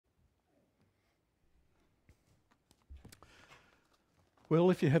Well,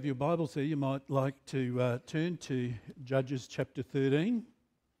 if you have your Bibles there, you might like to turn to Judges chapter 13.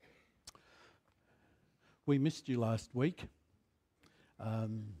 We missed you last week.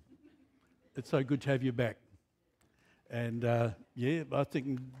 It's so good to have you back. And I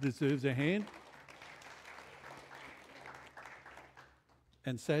think it deserves a hand.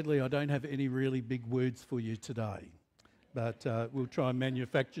 And sadly, I don't have any really big words for you today, but we'll try and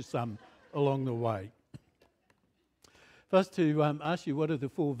manufacture some along the way. For us to ask you what are the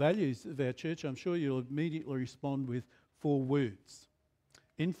four values of our church, I'm sure you'll immediately respond with four words: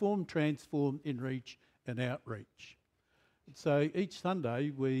 inform, transform, enrich and outreach. So each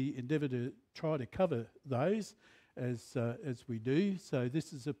Sunday we endeavour to try to cover those as we do. So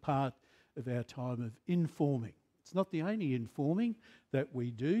this is a part of our time of informing. It's not the only informing that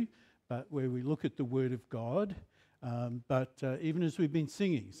we do, but where we look at the Word of God. But even as we've been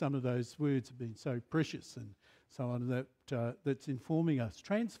singing, some of those words have been so precious and so on that's informing us.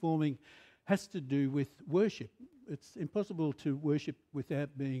 Transforming has to do with worship. It's impossible to worship without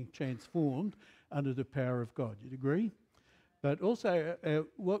being transformed under the power of God. You'd agree? But also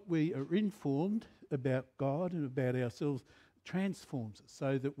what we are informed about God and about ourselves transforms us,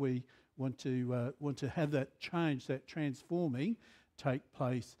 so that we want to have that change, that transforming, take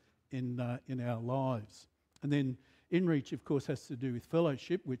place in our lives. And then Inreach, of course, has to do with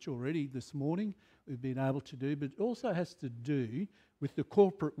fellowship, which already this morning we've been able to do, but it also has to do with the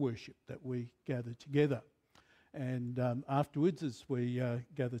corporate worship that we gather together. And afterwards, as we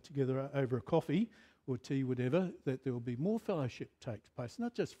gather together over a coffee or tea, whatever, that there will be more fellowship takes place,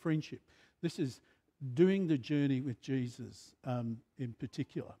 not just friendship. This is doing the journey with Jesus in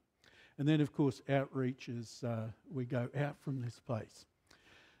particular. And then, of course, outreach as we go out from this place.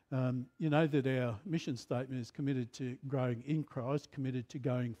 You know that our mission statement is committed to growing in Christ, committed to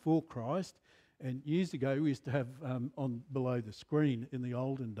going for Christ. And years ago, we used to have on below the screen in the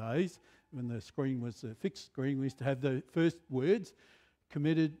olden days, when the screen was a fixed screen, we used to have the first words,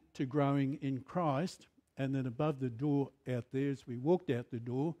 committed to growing in Christ. And then above the door out there, as we walked out the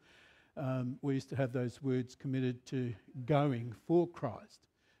door, we used to have those words, committed to going for Christ.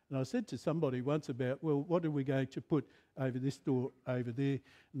 And I said to somebody once about, well, what are we going to put over this door over there?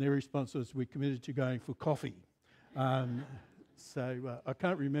 And their response was, we're committed to going for coffee. So I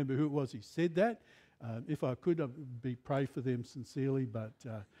can't remember who it was who said that. If I could, I'd pray for them sincerely. But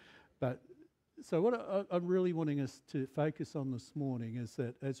so what I'm really wanting us to focus on this morning is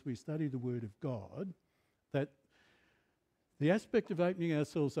that as we study the Word of God, that the aspect of opening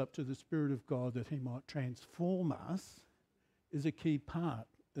ourselves up to the Spirit of God that He might transform us is a key part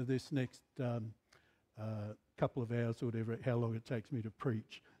of this next couple of hours or whatever, how long it takes me to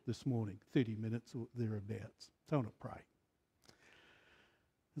preach this morning, 30 minutes or thereabouts. So I want to pray.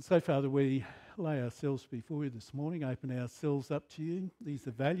 And so, Father, we lay ourselves before you this morning, open ourselves up to you. These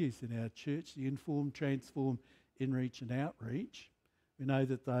are values in our church, the inform, transform, inreach and outreach. We know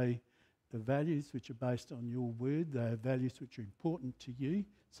that they are values which are based on your word. They are values which are important to you,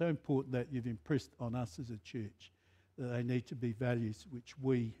 so important that you've impressed on us as a church that they need to be values which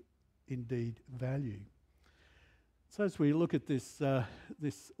we indeed value. So as we look at this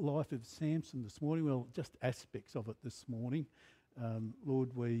life of Samson this morning, well, just aspects of it this morning,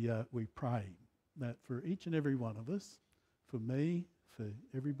 Lord, we pray that for each and every one of us, for me, for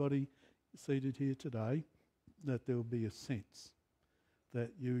everybody seated here today, that there will be a sense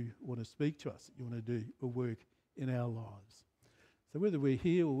that you want to speak to us, that you want to do a work in our lives. So whether we're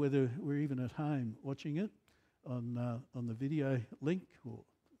here or whether we're even at home watching it on the video link or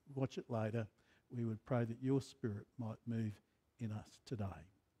watch it later, we would pray that your Spirit might move in us today.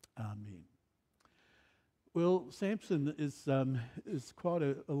 Amen. Well, Samson is quite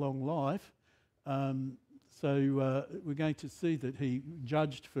a long life. So we're going to see that he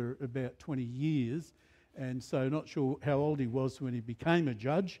judged for about 20 years. And so not sure how old he was when he became a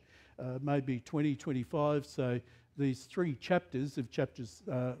judge, maybe 20, 25. So these three chapters of chapters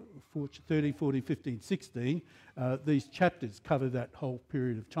 13, 14, 15, 16, these chapters cover that whole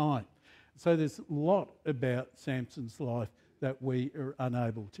period of time. So there's a lot about Samson's life that we are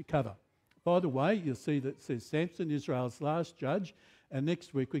unable to cover. By the way, you'll see that it says Samson, Israel's last judge, and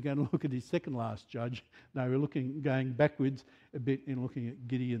next week we're going to look at his second last judge. No, we're going backwards a bit and looking at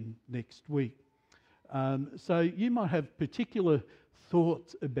Gideon next week. So you might have particular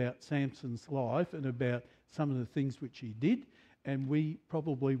thoughts about Samson's life and about some of the things which he did, and we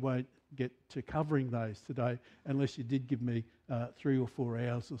probably won't get to covering those today unless you did give me 3 or 4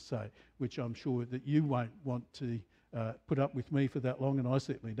 hours or so, which I'm sure that you won't want to put up with me for that long, and I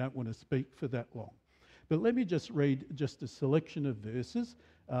certainly don't want to speak for that long. But let me just read just a selection of verses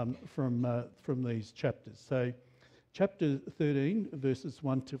from these chapters. So chapter 13, verses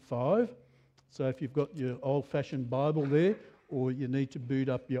 1 to 5. So if you've got your old-fashioned Bible there, or you need to boot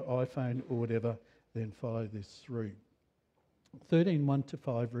up your iPhone or whatever, then follow this through. 13, 1 to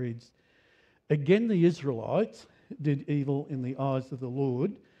 5 reads, "Again the Israelites did evil in the eyes of the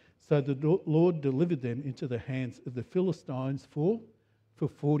Lord, so the Lord delivered them into the hands of the Philistines for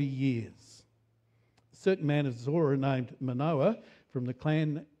 40 years. A certain man of Zorah named Manoah from the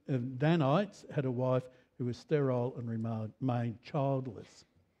clan of Danites had a wife who was sterile and remained childless.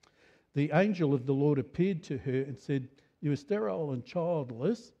 The angel of the Lord appeared to her and said, 'You are sterile and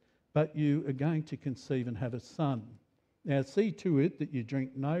childless, but you are going to conceive and have a son. Now see to it that you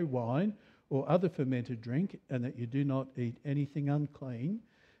drink no wine or other fermented drink, and that you do not eat anything unclean,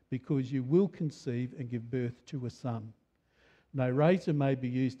 because you will conceive and give birth to a son. No razor may be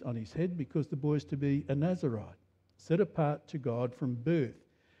used on his head, because the boy is to be a Nazarite, set apart to God from birth,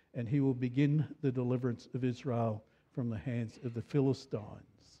 and he will begin the deliverance of Israel from the hands of the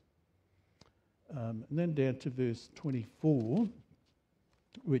Philistines.'" And then down to verse 24,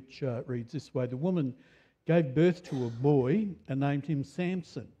 which reads this way, "The woman gave birth to a boy and named him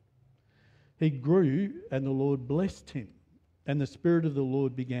Samson. He grew, and the Lord blessed him, and the Spirit of the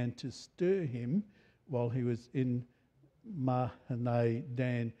Lord began to stir him while he was in Mahane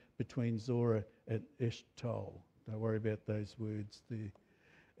Dan between Zorah and Eshtaol." Don't worry about those words there.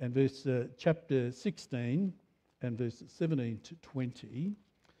 And chapter 16 and verses 17 to 20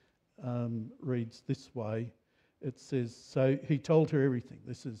 reads this way. It says, "So he told her everything."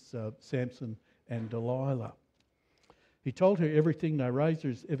 This is Samson and Delilah. "He told her everything. 'No razor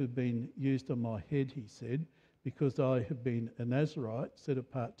has ever been used on my head,' he said, 'because I have been a Nazarite, set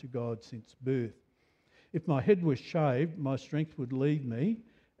apart to God since birth. If my head was shaved, my strength would leave me,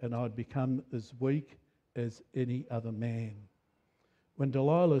 and I'd become as weak as any other man.' When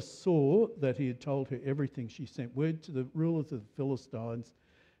Delilah saw that he had told her everything, she sent word to the rulers of the Philistines,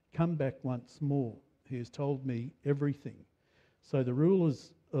 'Come back once more. He has told me everything.' So the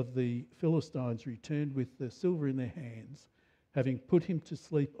rulers of the Philistines returned with the silver in their hands. Having put him to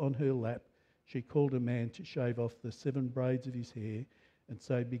sleep on her lap, she called a man to shave off the 7 braids of his hair, and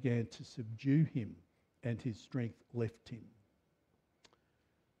so began to subdue him, and his strength left him.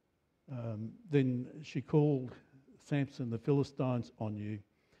 Then she called Samson, 'The Philistines on you.'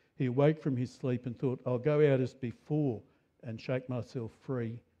 He awoke from his sleep and thought, 'I'll go out as before and shake myself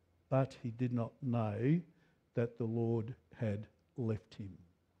free.' But he did not know that the Lord had left him."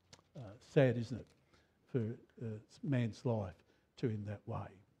 Sad, isn't it, for a man's life to end that way.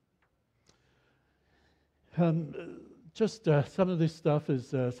 Some of this stuff is,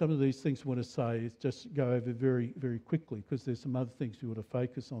 some of these things I want to say is just go over very, very quickly, because there's some other things we want to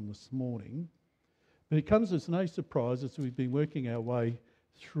focus on this morning. But it comes as no surprise, as we've been working our way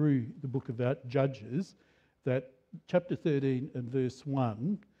through the book of Judges, that chapter 13 and verse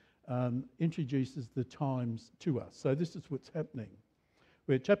 1 introduces the times to us. So this is what's happening.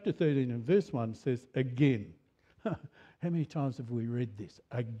 Where chapter 13 and verse 1 says, "Again." How many times have we read this?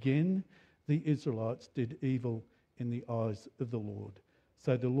 "Again the Israelites did evil in the eyes of the Lord.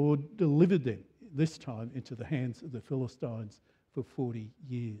 So the Lord delivered them, this time, into the hands of the Philistines for 40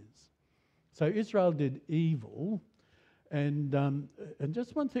 years. So Israel did evil. And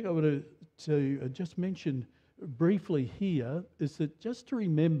just one thing I want to just mention briefly here is that just to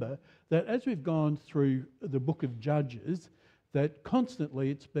remember that as we've gone through the book of Judges, that constantly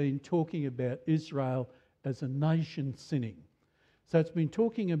it's been talking about Israel as a nation sinning. So it's been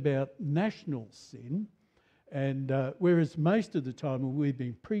talking about national sin, and whereas most of the time when we've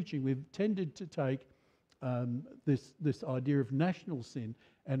been preaching, we've tended to take this idea of national sin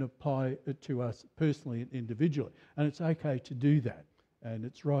and apply it to us personally and individually. And it's okay to do that, and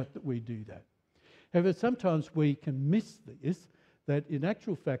it's right that we do that. However, sometimes we can miss this, that in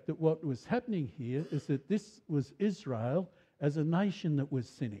actual fact that what was happening here is that this was Israel as a nation that was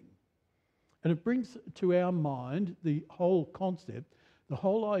sinning. And it brings to our mind the whole concept, the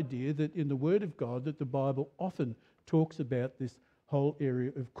whole idea that in the Word of God that the Bible often talks about this whole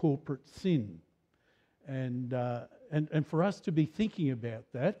area of corporate sin. And for us to be thinking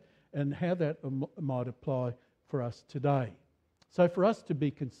about that and how that might apply for us today. So for us to be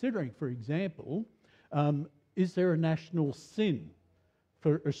considering, for example, is there a national sin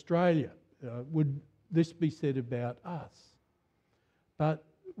for Australia? Would this be said about us? But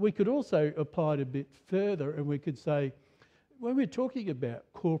we could also apply it a bit further, and we could say, when we're talking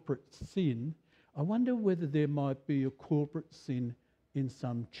about corporate sin, I wonder whether there might be a corporate sin in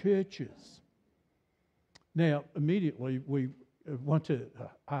some churches. Now, immediately we want to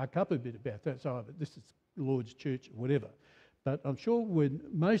arc up a bit about that. So this is the Lord's church or whatever. But I'm sure when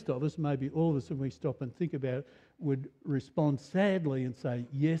most of us, maybe all of us, when we stop and think about it, would respond sadly and say,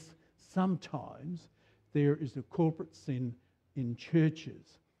 yes, sometimes there is a corporate sin in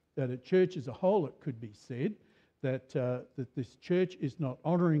churches. That a church as a whole, it could be said, that this church is not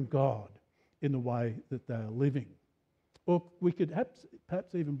honouring God in the way that they are living. Or we could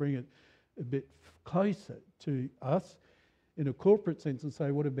perhaps even bring it a bit closer to us in a corporate sense and say,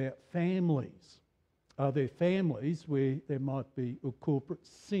 what about families? Are there families where there might be a corporate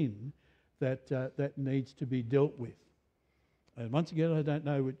sin that needs to be dealt with? And once again, I don't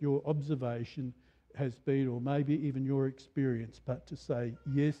know what your observation has been, or maybe even your experience, but to say,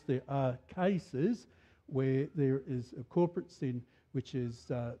 yes, there are cases where there is a corporate sin which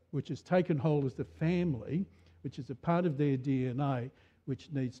has taken hold as the family, which is a part of their DNA, which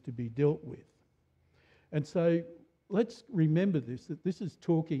needs to be dealt with. And so let's remember this, that this is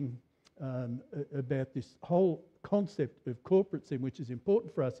talking about this whole concept of corporate sin, which is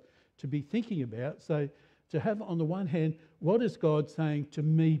important for us to be thinking about. So to have, on the one hand, what is God saying to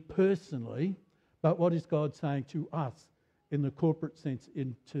me personally, but what is God saying to us in the corporate sense,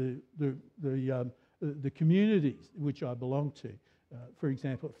 into the communities which I belong to, for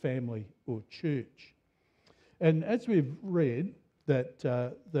example, family or church. And as we've read that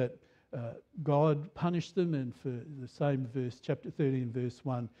God punished them, and for the same verse, chapter 13, verse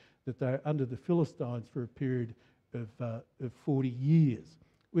 1, that they're under the Philistines for a period of 40 years,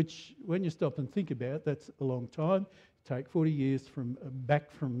 which, when you stop and think about it, that's a long time. Take 40 years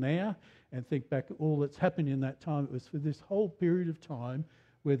back from now and think back all that's happened in that time. It was for this whole period of time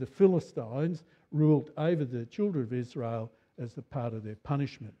where the Philistines ruled over the children of Israel as a part of their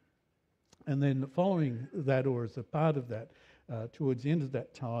punishment. And then following that, or as a part of that, towards the end of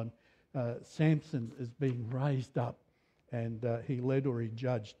that time, Samson is being raised up, and he led or he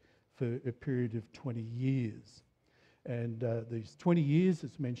judged for a period of 20 years. And these 20 years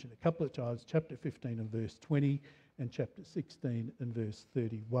is mentioned a couple of times, chapter 15 and verse 20, and chapter 16 and verse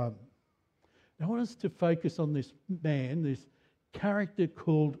 31. Now I want us to focus on this man, this character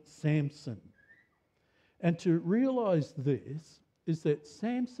called Samson. And to realise this is that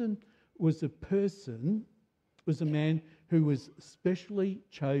Samson was a man who was specially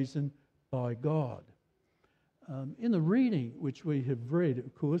chosen by God. In the reading which we have read,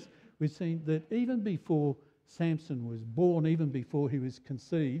 of course, we've seen that even before Samson was born, even before he was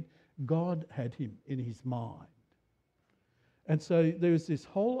conceived, God had him in his mind. And so there was this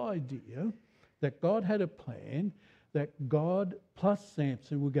whole idea that God had a plan, that God plus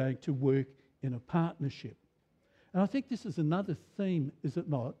Samson were going to work in a partnership. And I think this is another theme, is it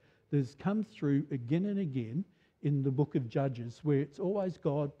not, that has come through again and again in the book of Judges, where it's always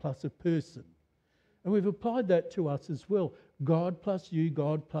God plus a person. And we've applied that to us as well. God plus you,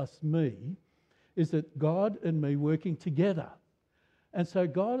 God plus me, is that God and me working together. And so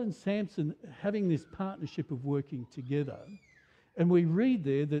God and Samson having this partnership of working together. And we read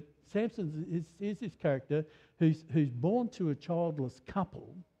there that Samson is this character who's born to a childless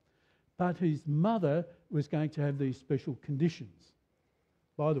couple, but whose mother was going to have these special conditions.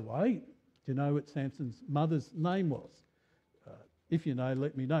 By the way, do you know what Samson's mother's name was? If you know,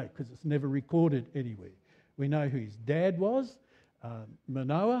 let me know, because it's never recorded anywhere. We know who his dad was,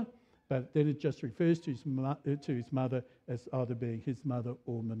 Manoah, but then it just refers to his mother as either being his mother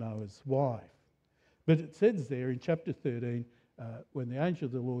or Manoah's wife. But it says there in chapter 13, when the angel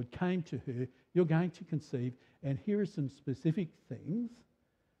of the Lord came to her, you're going to conceive, and here are some specific things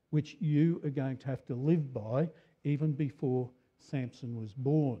which you are going to have to live by even before Samson was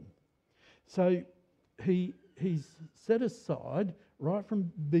born. So he's set aside right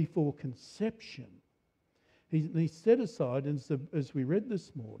from before conception. He's set aside, as we read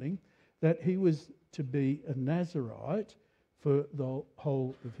this morning, that he was to be a Nazarite for the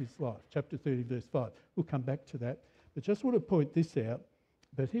whole of his life. Chapter 30, verse 5. We'll come back to that. But just want to point this out,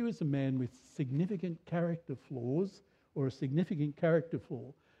 that he was a man with significant character flaws, or a significant character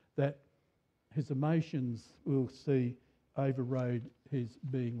flaw that his emotions will see overrode his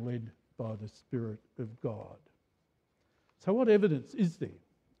being led by the Spirit of God. So what evidence is there?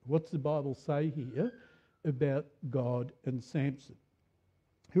 What's the Bible say here about God and Samson?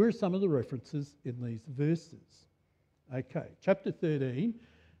 Here are some of the references in these verses. Okay, chapter 13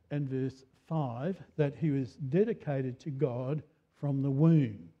 and verse 5, that he was dedicated to God from the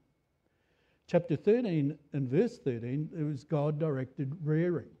womb. Chapter 13 and verse 13, it was God-directed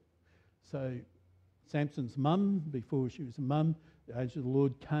rearing. So Samson's mum, before she was a mum, the angel of the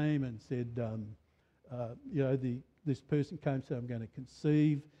Lord came and said, this person came, said, I'm going to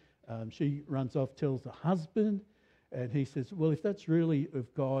conceive. She runs off, tells the husband, and he says, well, if that's really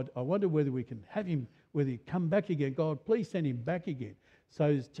of God, I wonder whether we can have him whether he'd come back again. God, please send him back again. So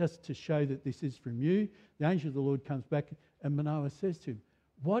it's just to show that this is from you. The angel of the Lord comes back, and Manoah says to him,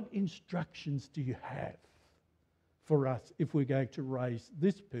 what instructions do you have for us if we're going to raise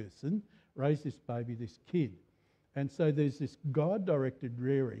this person, raise this baby, this kid? And so there's this God-directed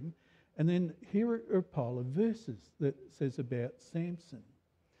rearing. And then here are a pile of verses that says about Samson.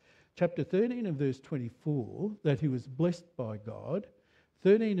 Chapter 13 and verse 24, that he was blessed by God.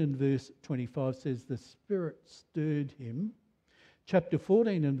 13 and verse 25 says the Spirit stirred him. Chapter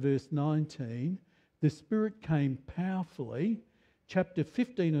 14 and verse 19, the Spirit came powerfully. Chapter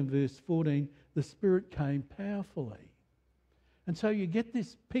 15 and verse 14, the Spirit came powerfully. And so you get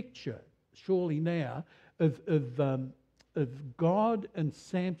this picture, surely now, of God and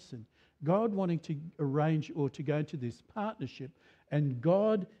Samson. God wanting to arrange or to go into this partnership, and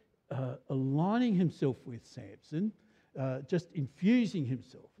God aligning himself with Samson, just infusing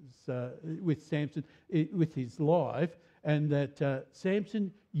himself with Samson, with his life, and that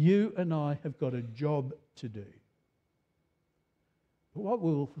Samson, you and I have got a job to do. But what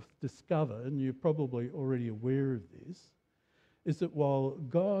we'll discover, and you're probably already aware of this, is that while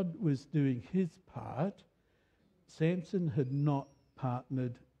God was doing his part, Samson had not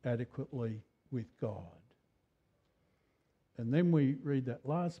partnered adequately with God. And then we read that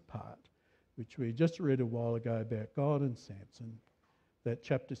last part, which we just read a while ago about God and Samson, that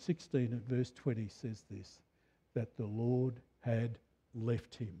chapter 16 at verse 20 says this, that the Lord had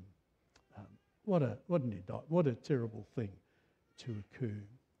left him. What a terrible thing to occur.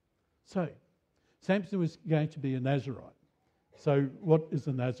 So, Samson was going to be a Nazarite. So, what is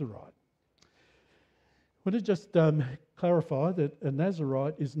a Nazarite? I want to just clarify that a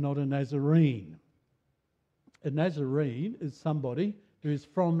Nazarite is not a Nazarene. A Nazarene is somebody who is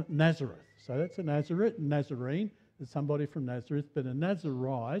from Nazareth. So that's a Nazarite. Nazarene is somebody from Nazareth, but a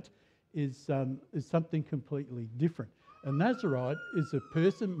Nazarite is something completely different. A Nazarite is a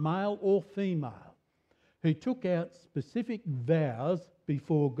person, male or female, who took out specific vows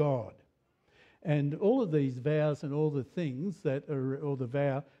before God. And all of these vows and all the things that are, or the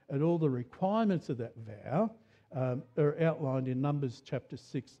vow and all the requirements of that vow are outlined in Numbers chapter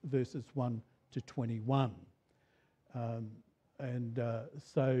 6, verses 1 to 21.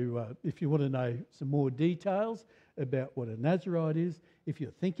 So if you want to know some more details about what a Nazarite is, if you're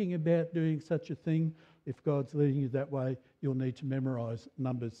thinking about doing such a thing, if God's leading you that way, you'll need to memorise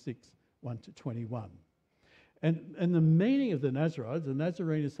Numbers 6, 1 to 21. And the meaning of the Nazarite, the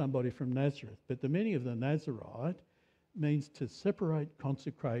Nazarene is somebody from Nazareth, but the meaning of the Nazarite means to separate,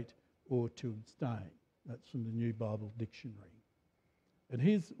 consecrate, or to abstain. That's from the New Bible Dictionary. And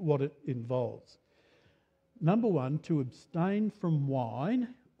here's what it involves. Number one, to abstain from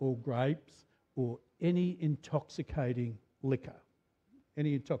wine or grapes or any intoxicating liquor,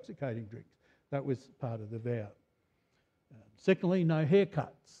 any intoxicating drinks. That was part of the vow. Secondly, no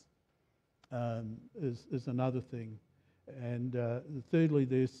haircuts is another thing. And thirdly,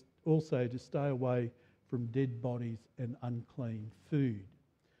 there's also to stay away from dead bodies and unclean food.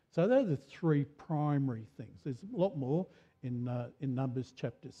 So those are the three primary things. There's a lot more in Numbers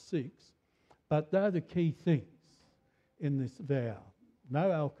chapter 6, but they're the key things in this vow.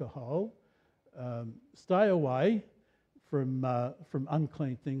 No alcohol, stay away from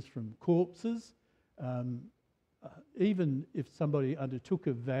unclean things, from corpses. Even if somebody undertook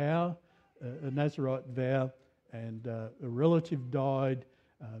a vow, a Nazarite vow, and a relative died,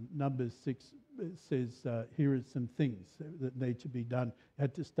 Numbers 6 says here are some things that need to be done.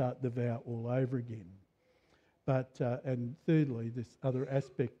 Had to start the vow all over again. But and thirdly, this other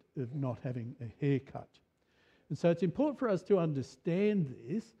aspect of not having a haircut. And so it's important for us to understand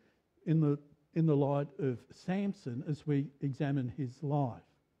this in the light of Samson as we examine his life.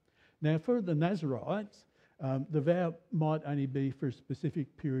 Now, for the Nazarites, the vow might only be for a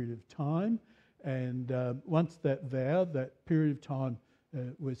specific period of time, and once that vow, that period of time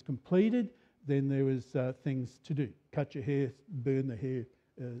was completed, then there was things to do. Cut your hair, burn the hair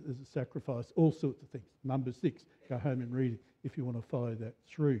as a sacrifice, all sorts of things. Number 6, go home and read it if you want to follow that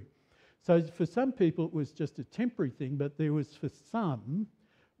through. So for some people it was just a temporary thing, but there was for some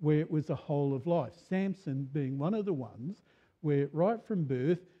where it was a whole of life. Samson being one of the ones where right from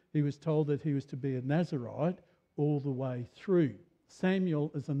birth he was told that he was to be a Nazarite all the way through.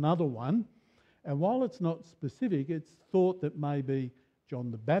 Samuel is another one, and while it's not specific, it's thought that maybe John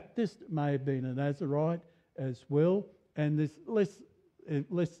the Baptist may have been a Nazarite as well, and there's less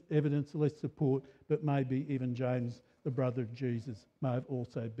evidence, less support, but maybe even James, the brother of Jesus, may have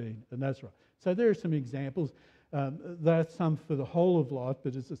also been a Nazarite. So there are some examples. There are some for the whole of life,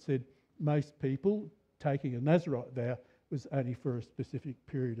 but as I said, most people taking a Nazarite vow was only for a specific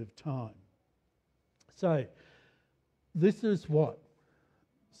period of time. So, this is what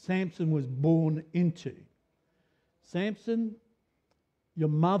Samson was born into. Samson, your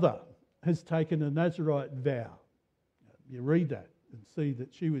mother has taken a Nazarite vow. You read that and see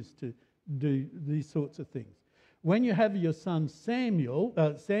that she was to do these sorts of things. When you have your son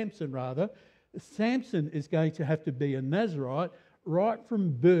Samson, Samson is going to have to be a Nazarite right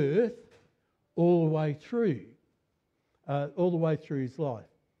from birth all the way through his life.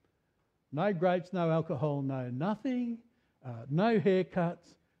 No grapes, no alcohol, no nothing, no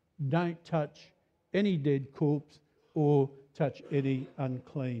haircuts, don't touch any dead corpse or touch any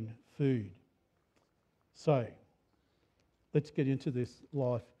unclean food. So, let's get into this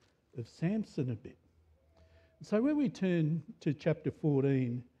life of Samson a bit. So when we turn to chapter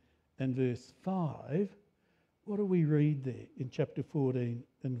 14 and verse 5, what do we read there in chapter 14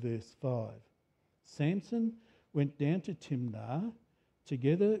 and verse 5? Samson went down to Timnah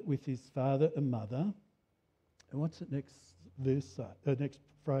together with his father and mother. And what's the next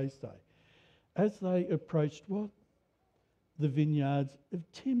phrase say? As they approached what? The vineyards of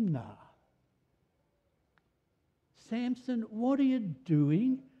Timnah. Samson, what are you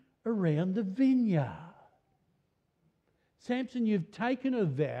doing around the vineyard? Samson, you've taken a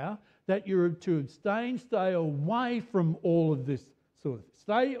vow that you're to abstain, stay away from all of this sort of thing.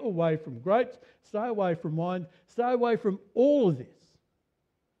 Stay away from grapes, stay away from wine, stay away from all of this.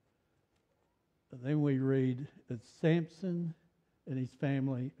 And then we read that Samson and his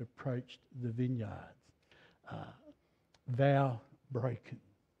family approached the vineyards. Vow broken.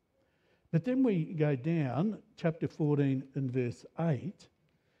 But then we go down, chapter 14 and verse 8,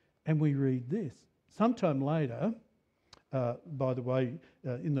 and we read this. Sometime later, by the way,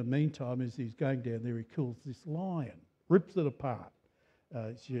 in the meantime, as he's going down there, he kills this lion, rips it apart.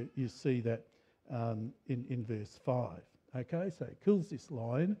 You see that in verse 5. Okay, so he kills this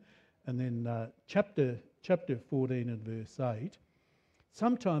lion, and then chapter 14 and verse 8.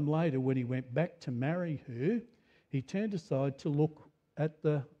 Sometime later, when he went back to marry her, he turned aside to look at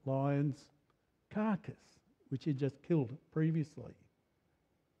the lion's carcass, which he just killed previously.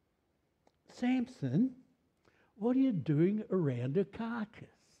 Samson, what are you doing around a carcass?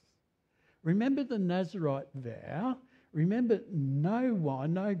 Remember the Nazarite vow. Remember no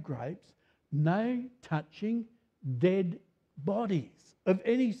wine, no grapes, no touching dead bodies of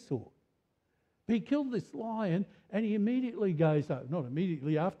any sort. But he killed this lion and he immediately goes, not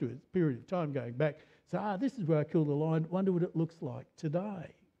immediately, afterwards, a period of time going back, so this is where I killed the lion, wonder what it looks like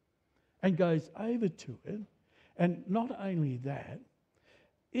today. And goes over to it. And not only that,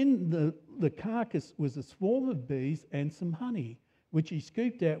 in the carcass was a swarm of bees and some honey, which he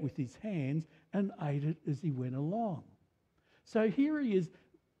scooped out with his hands and ate it as he went along. So here he is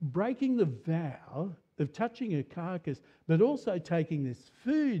breaking the vow of touching a carcass, but also taking this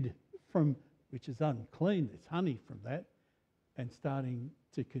food from, which is unclean, this honey from that, and starting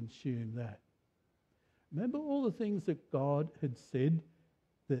to consume that. Remember all the things that God had said,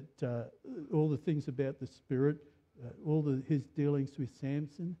 that all the things about the Spirit, his dealings with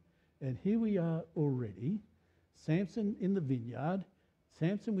Samson. And here we are already, Samson in the vineyard,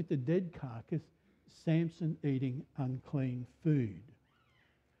 Samson with the dead carcass, Samson eating unclean food.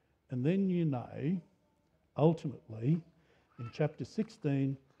 And then you know, ultimately, in chapter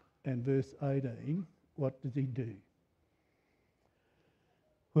 16 and verse 18, what does he do?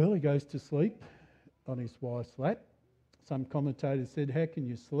 Well, he goes to sleep on his wife's lap. Some commentators said, how can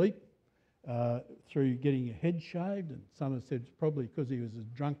you sleep through getting your head shaved? And some have said it's probably because he was as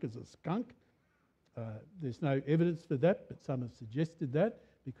drunk as a skunk. There's no evidence for that, but some have suggested that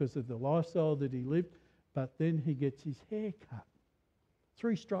because of the lifestyle that he lived. But then he gets his hair cut.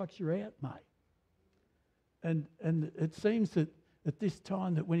 3 strikes, you're out, mate. And it seems that at this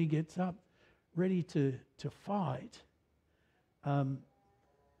time that when he gets up, ready to fight,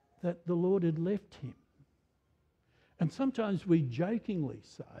 that the Lord had left him. And sometimes we jokingly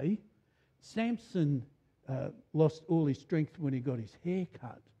say, Samson lost all his strength when he got his hair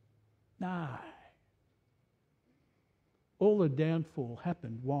cut. No. All the downfall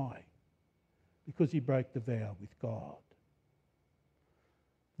happened. Why? Because he broke the vow with God.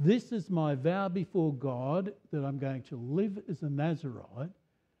 This is my vow before God that I'm going to live as a Nazarite.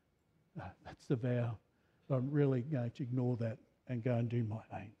 That's the vow. I'm really going to ignore that and go and do my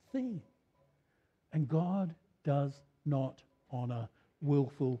own thing. And God does not honour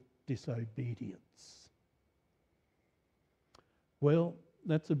willful disobedience. Well,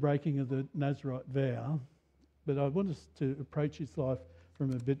 that's the breaking of the Nazarite vow, but I want us to approach his life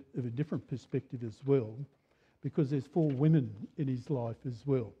from a bit of a different perspective as well, because there's 4 women in his life as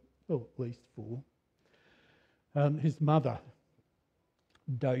well, well, at least 4. His mother,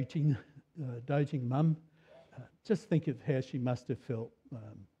 doting doting mum. Just think of how she must have felt.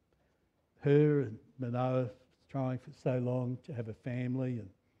 Her and Manoah trying for so long to have a family, and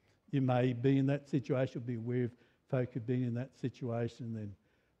you may be in that situation, be aware of folk who've been in that situation, and then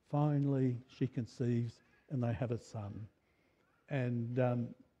finally she conceives and they have a son. And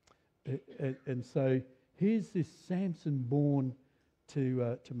so here's this Samson born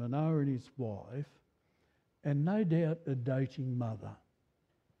to Manoah and his wife, and no doubt a doting mother.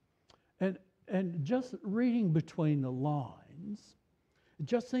 And just reading between the lines, it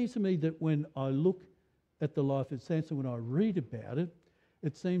just seems to me that when I look at the life of Samson, when I read about it,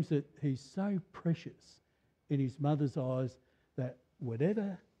 it seems that he's so precious in his mother's eyes that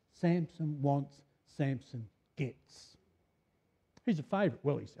whatever Samson wants, Samson gets. He's a favourite.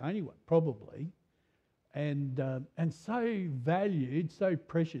 Well, he's the only one, probably. And so valued, so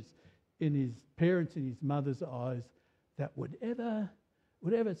precious in his parents' and his mother's eyes that whatever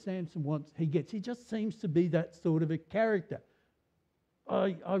Samson wants, he gets. He just seems to be that sort of a character.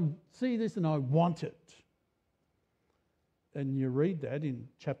 I see this and I want it. And you read that in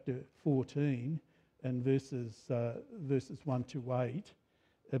chapter 14 and verses 1 to 8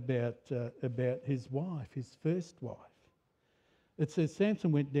 about his wife, his first wife. It says,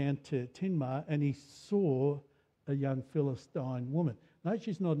 Samson went down to Timnah and he saw a young Philistine woman. No,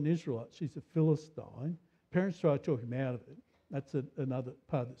 she's not an Israelite, she's a Philistine. Parents try to talk him out of it. That's another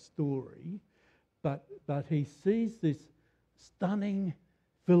part of the story. But he sees this stunning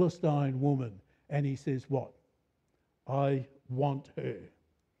Philistine woman and he says, what? I want her.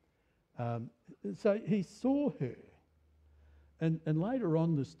 So he saw her. And later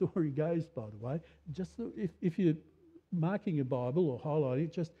on the story goes, by the way, just if you're marking a Bible or highlighting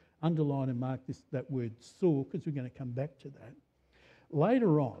it, just underline and mark that word saw, because we're going to come back to that.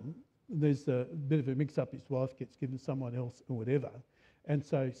 Later on, there's a bit of a mix-up. His wife gets given to someone else or whatever. And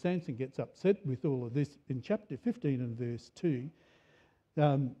so Samson gets upset with all of this. In chapter 15 and verse 2,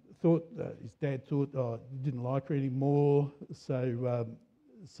 his dad thought, he didn't like her anymore,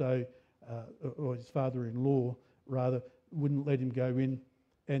 or his father-in-law, rather, wouldn't let him go in.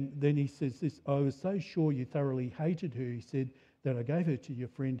 And then he says this, I was so sure you thoroughly hated her, he said, that I gave her to your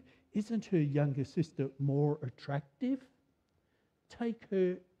friend. Isn't her younger sister more attractive? Take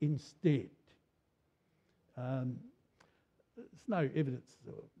her instead. There's no evidence,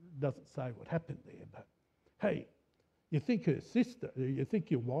 doesn't say what happened there, but hey, you think her sister, you think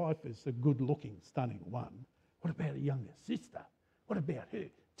your wife is a good-looking, stunning one. What about a younger sister? What about her?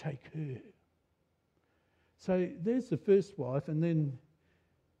 Take her. So there's the first wife, and then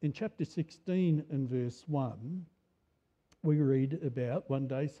in chapter 16 and verse 1, we read about one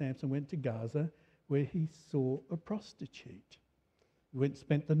day Samson went to Gaza where he saw a prostitute. He went and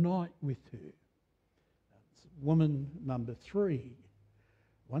spent the night with her. That's woman number 3.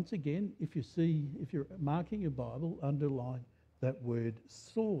 Once again, if you're marking a Bible, underline that word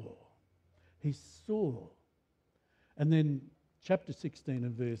saw. He saw. And then chapter 16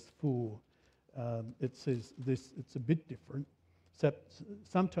 and verse 4, it says this, it's a bit different.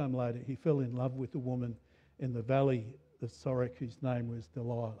 Sometime later, he fell in love with a woman in the valley of Sorek whose name was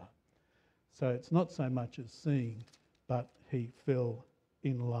Delilah. So it's not so much as seeing, but he fell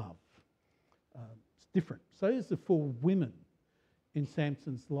in love. It's different. So there's the 4 women in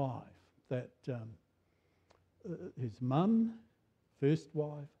Samson's life that his mum, first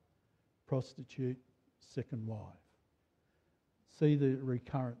wife, prostitute, second wife. See the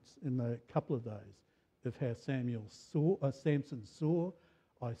recurrence in a couple of those of how Samson saw,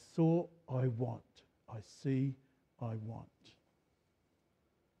 I want. I see, I want.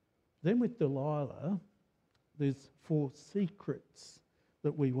 Then with Delilah, there's 4 secrets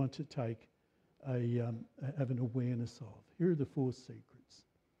that we want to take have an awareness of. Here are the 4 secrets.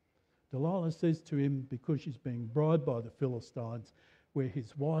 Delilah says to him, because she's being bribed by the Philistines, where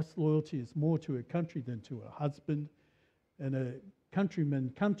his wife's loyalty is more to her country than to her husband, and her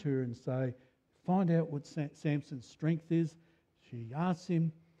countrymen come to her and say, find out what Samson's strength is. She asks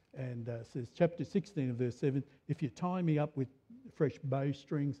him and says, chapter 16 and verse 7, if you tie me up with fresh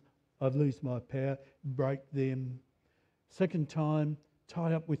bowstrings, I'd lose my power, break them. Second time,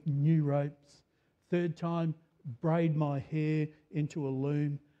 tie up with new ropes. Third time, braid my hair into a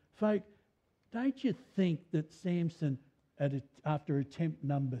loom. Folk, don't you think that Samson, after attempt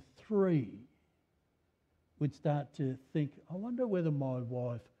number 3, would start to think, I wonder whether my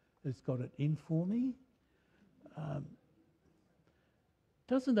wife has got it in for me?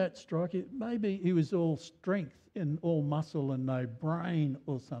 Doesn't that strike you? Maybe he was all strength and all muscle and no brain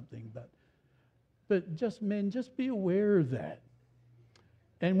or something, but just men, just be aware of that.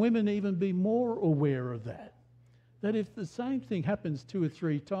 And women even be more aware of that. that if the same thing happens 2 or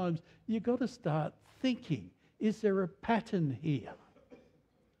 3 times, you've got to start thinking, is there a pattern here?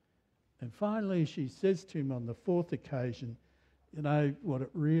 And finally she says to him on the 4th occasion, you know, what it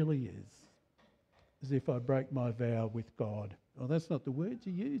really is if I break my vow with God. Well, that's not the words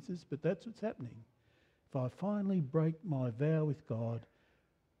he uses, but that's what's happening. If I finally break my vow with God,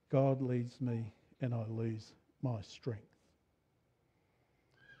 God leaves me and I lose my strength.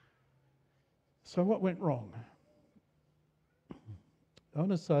 So what went wrong? I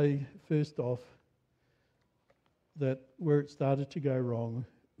want to say, first off, that where it started to go wrong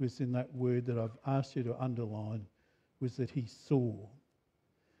was in that word that I've asked you to underline, was that he saw.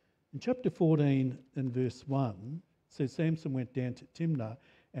 In chapter 14 and verse 1, it says, Samson went down to Timnah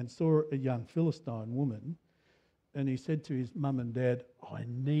and saw a young Philistine woman, and he said to his mum and dad, I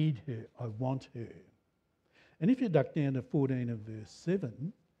need her, I want her. And if you duck down to 14 and verse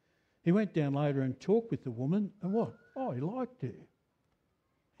 7, he went down later and talked with the woman, and what? Oh, he liked her.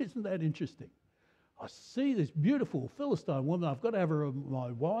 Isn't that interesting? I see this beautiful Philistine woman, I've got to have her as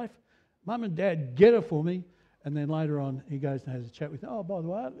my wife. Mum and dad, get her for me. And then later on, he goes and has a chat with her. Oh, by the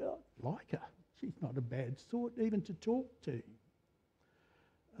way, I like her. She's not a bad sort even to talk to.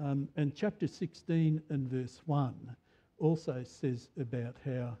 And chapter 16 and verse 1 also says about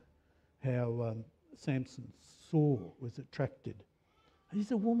how Samson saw, was attracted.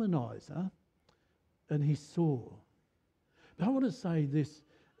 He's a womanizer, and he saw. But I want to say this,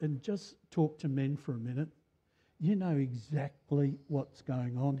 and just talk to men for a minute. You know exactly what's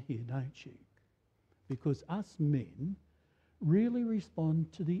going on here, don't you? Because us men really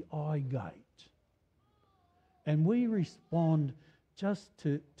respond to the eye gate. And we respond just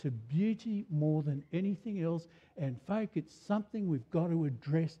to beauty more than anything else. And folk, it's something we've got to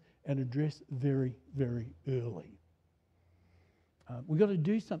address, and address very, very early. We've got to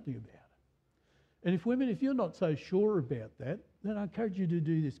do something about it. And if women, if you're not so sure about that, then I encourage you to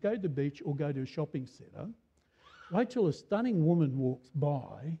do this. Go to the beach or go to a shopping centre. Wait till a stunning woman walks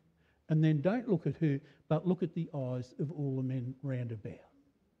by, and then don't look at her, but look at the eyes of all the men round about.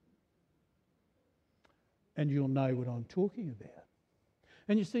 And you'll know what I'm talking about.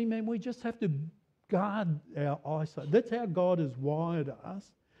 And you see, men, we just have to guard our eyesight. That's how God has wired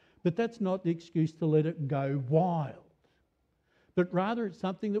us, but that's not the excuse to let it go wild. But rather it's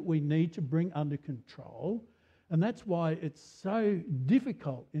something that we need to bring under control. And that's why it's so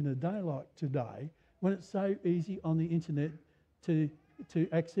difficult in a day like today, when it's so easy on the internet to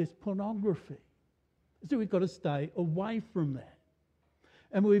access pornography. So we've got to stay away from that.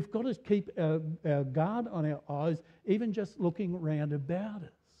 And we've got to keep our guard on our eyes, even just looking around about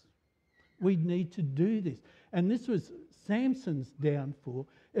us. We need to do this. And this was Samson's downfall,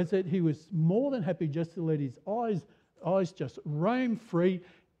 is that he was more than happy just to let his eyes just roam free,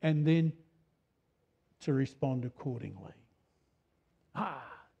 and then to respond accordingly.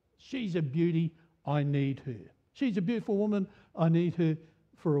 She's a beauty, I need her. She's a beautiful woman, I need her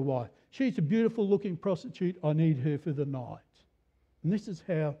for a wife. She's a beautiful looking prostitute, I need her for the night. And this is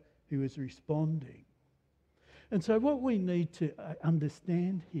how he was responding. And so what we need to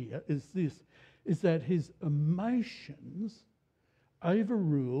understand here is this, is that his emotions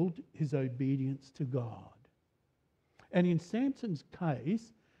overruled his obedience to God. And in Samson's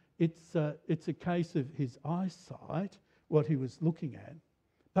case, it's a case of his eyesight, what he was looking at.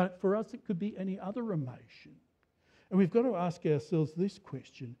 But for us, it could be any other emotion. And we've got to ask ourselves this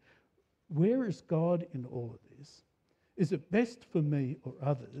question: where is God in all of this? Is it best for me or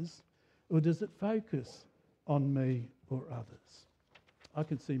others, or does it focus on me or others? I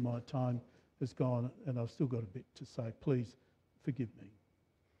can see my time has gone, and I've still got a bit to say. Please forgive me.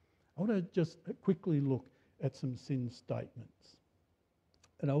 I want to just quickly look at some sin statements.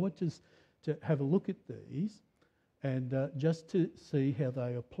 And I want us to have a look at these and just to see how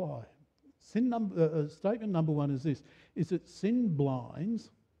they apply. Statement number 1 is this, is that sin blinds,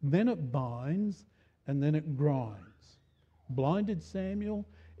 then it binds, and then it grinds. Blinded Samson,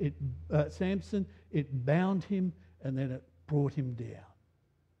 it bound him, and then it brought him down.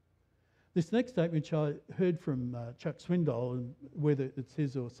 This next statement, which I heard from Chuck Swindoll, and whether it's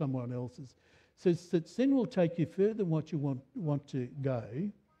his or someone else's, says that sin will take you further than what you want to go.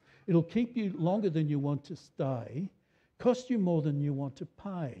 It'll keep you longer than you want to stay, cost you more than you want to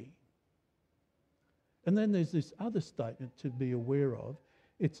pay. And then there's this other statement to be aware of.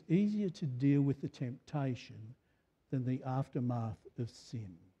 It's easier to deal with the temptation than the aftermath of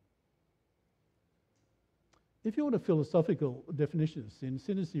sin. If you want a philosophical definition of sin,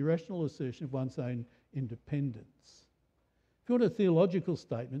 sin is the irrational assertion of one's own independence. If you want a theological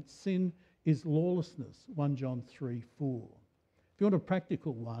statement, sin is lawlessness, 1 John 3:4. If you want a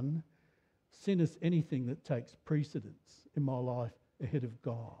practical one, sin is anything that takes precedence in my life ahead of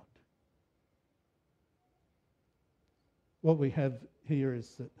God. What we have here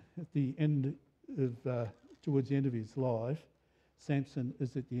is that at the end of, towards the end of his life, Samson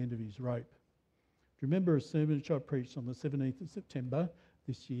is at the end of his rope. Do you remember a sermon which I preached on the 17th of September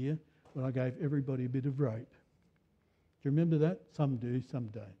this year when I gave everybody a bit of rope? Do you remember that? Some do, some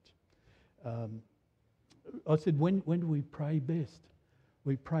don't. I said, when do we pray best?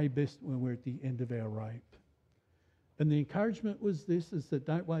 We pray best when we're at the end of our rope. And the encouragement was this, is that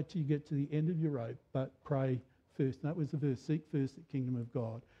don't wait till you get to the end of your rope, but pray first. And that was the verse, seek first the kingdom of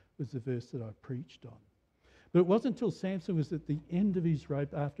God, was the verse that I preached on. But it wasn't until Samson was at the end of his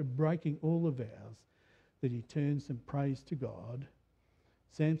rope, after breaking all the vows, that he turns and prays to God.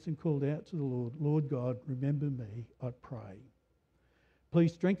 Samson called out to the Lord, Lord God, remember me, I pray.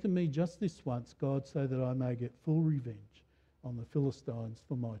 Please strengthen me just this once, God, so that I may get full revenge on the Philistines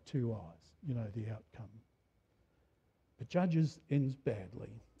for my 2 eyes. You know the outcome. But Judges ends badly.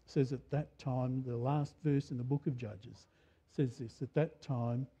 It says at that time, the last verse in the book of Judges says this, at that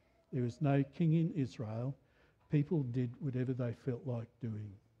time there was no king in Israel. People did whatever they felt like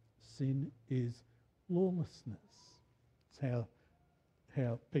doing. Sin is lawlessness. It's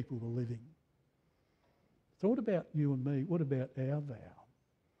how people were living. So what about you and me? What about our vow?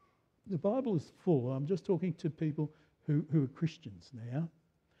 The Bible is full. I'm just talking to people who are Christians now.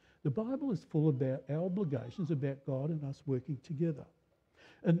 The Bible is full about our obligations, about God and us working together.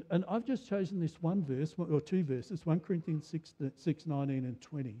 And I've just chosen this one verse, or 2 verses, 1 Corinthians 6, 19 and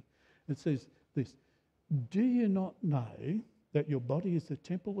 20. It says this, do you not know that your body is the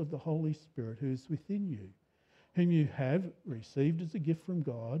temple of the Holy Spirit who is within you, whom you have received as a gift from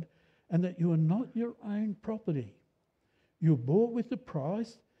God, and that you are not your own property? You're bought with a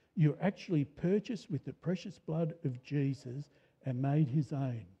price. You're actually purchased with the precious blood of Jesus and made his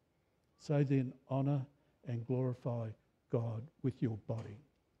own. So then honour and glorify God with your body.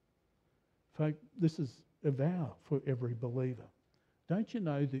 Folk, this is a vow for every believer. Don't you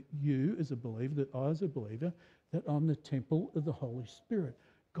know that you as a believer, that I as a believer, that I'm the temple of the Holy Spirit?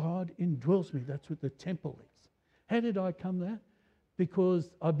 God indwells me. That's what the temple is. How did I come there?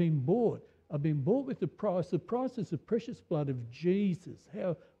 Because I've been bought. I've been bought with the price. The price is the precious blood of Jesus.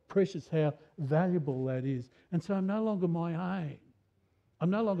 How precious, how valuable that is. And so I'm no longer my own. I'm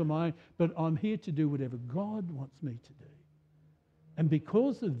no longer my own, but I'm here to do whatever God wants me to do. And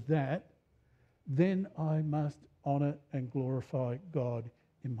because of that, then I must honour and glorify God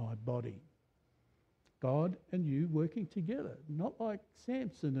in my body. God and you working together, not like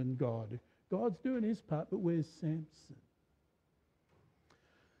Samson and God. God's doing his part, but where's Samson?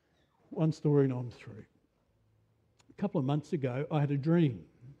 One story and I'm through. A couple of months ago, I had a dream.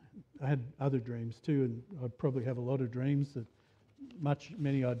 I had other dreams too, and I probably have a lot of dreams that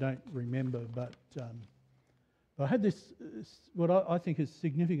many I don't remember, but I had this, what I think is a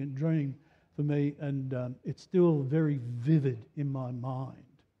significant dream for me, and it's still very vivid in my mind.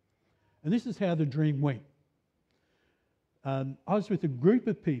 And this is how the dream went. I was with a group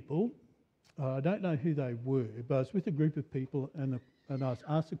of people. I don't know who they were, but I was with a group of people, and I was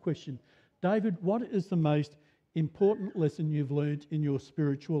asked the question, David, what is the most important lesson you've learned in your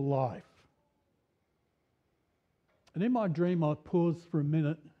spiritual life? And in my dream, I paused for a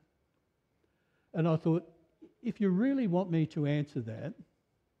minute, and I thought, if you really want me to answer that,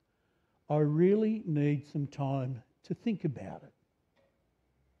 I really need some time to think about it.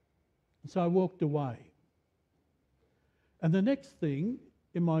 And so I walked away. And the next thing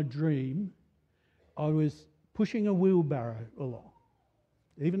in my dream, I was pushing a wheelbarrow along.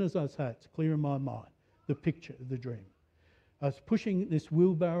 Even as I say, it's clear in my mind, the picture of the dream. I was pushing this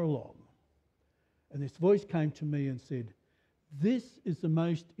wheelbarrow along, and this voice came to me and said, this is the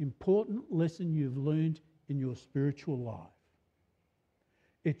most important lesson you've learned in your spiritual life.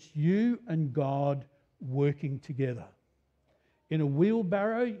 It's you and God working together. In a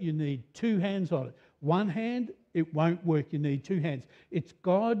wheelbarrow, you need 2 hands on it. One hand, it won't work. You need 2 hands. It's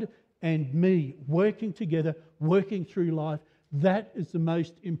God and me working together, working through life. That is the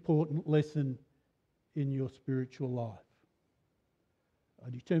most important lesson in your spiritual life. I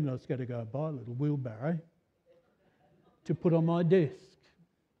determined I was going to go buy a little wheelbarrow to put on my desk.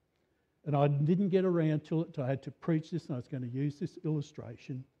 And I didn't get around to it. I had to preach this, and I was going to use this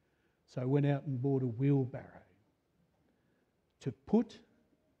illustration. So I went out and bought a wheelbarrow to put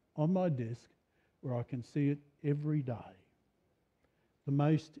on my desk where I can see it every day. The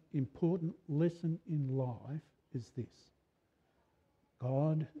most important lesson in life is this: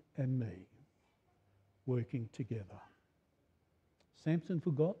 God and me working together. Samson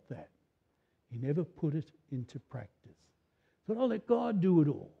forgot that. He never put it into practice. He thought, I'll let God do it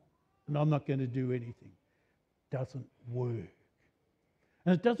all. and I'm not going to do anything. Doesn't work.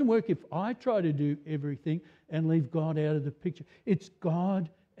 And it doesn't work if I try to do everything and leave God out of the picture. It's God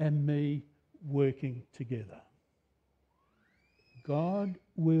and me working together. God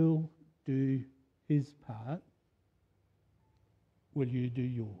will do his part. Will you do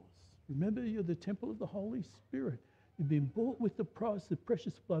yours? Remember, you're the temple of the Holy Spirit. You've been bought with the price, the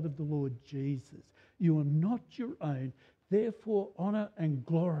precious blood of the Lord Jesus. You are not your own. Therefore, honour and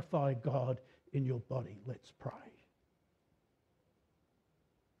glorify God in your body. Let's pray.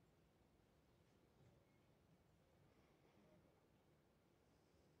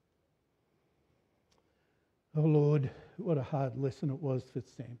 Oh Lord, what a hard lesson it was for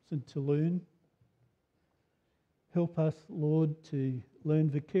Samson to learn. Help us, Lord, to learn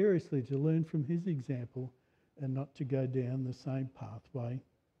vicariously, to learn from his example and not to go down the same pathway.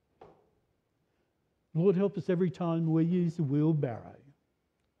 Lord, help us every time we use the wheelbarrow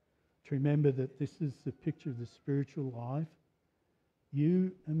to remember that this is the picture of the spiritual life,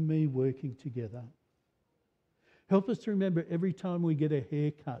 you and me working together. Help us to remember every time we get a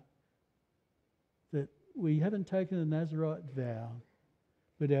haircut that we haven't taken a Nazarite vow,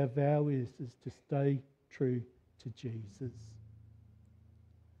 but our vow is to stay true to Jesus.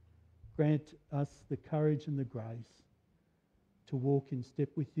 Grant us the courage and the grace to walk in step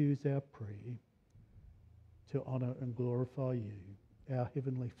with you as our prayer, to honour and glorify you, our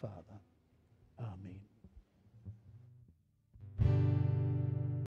Heavenly Father. Amen.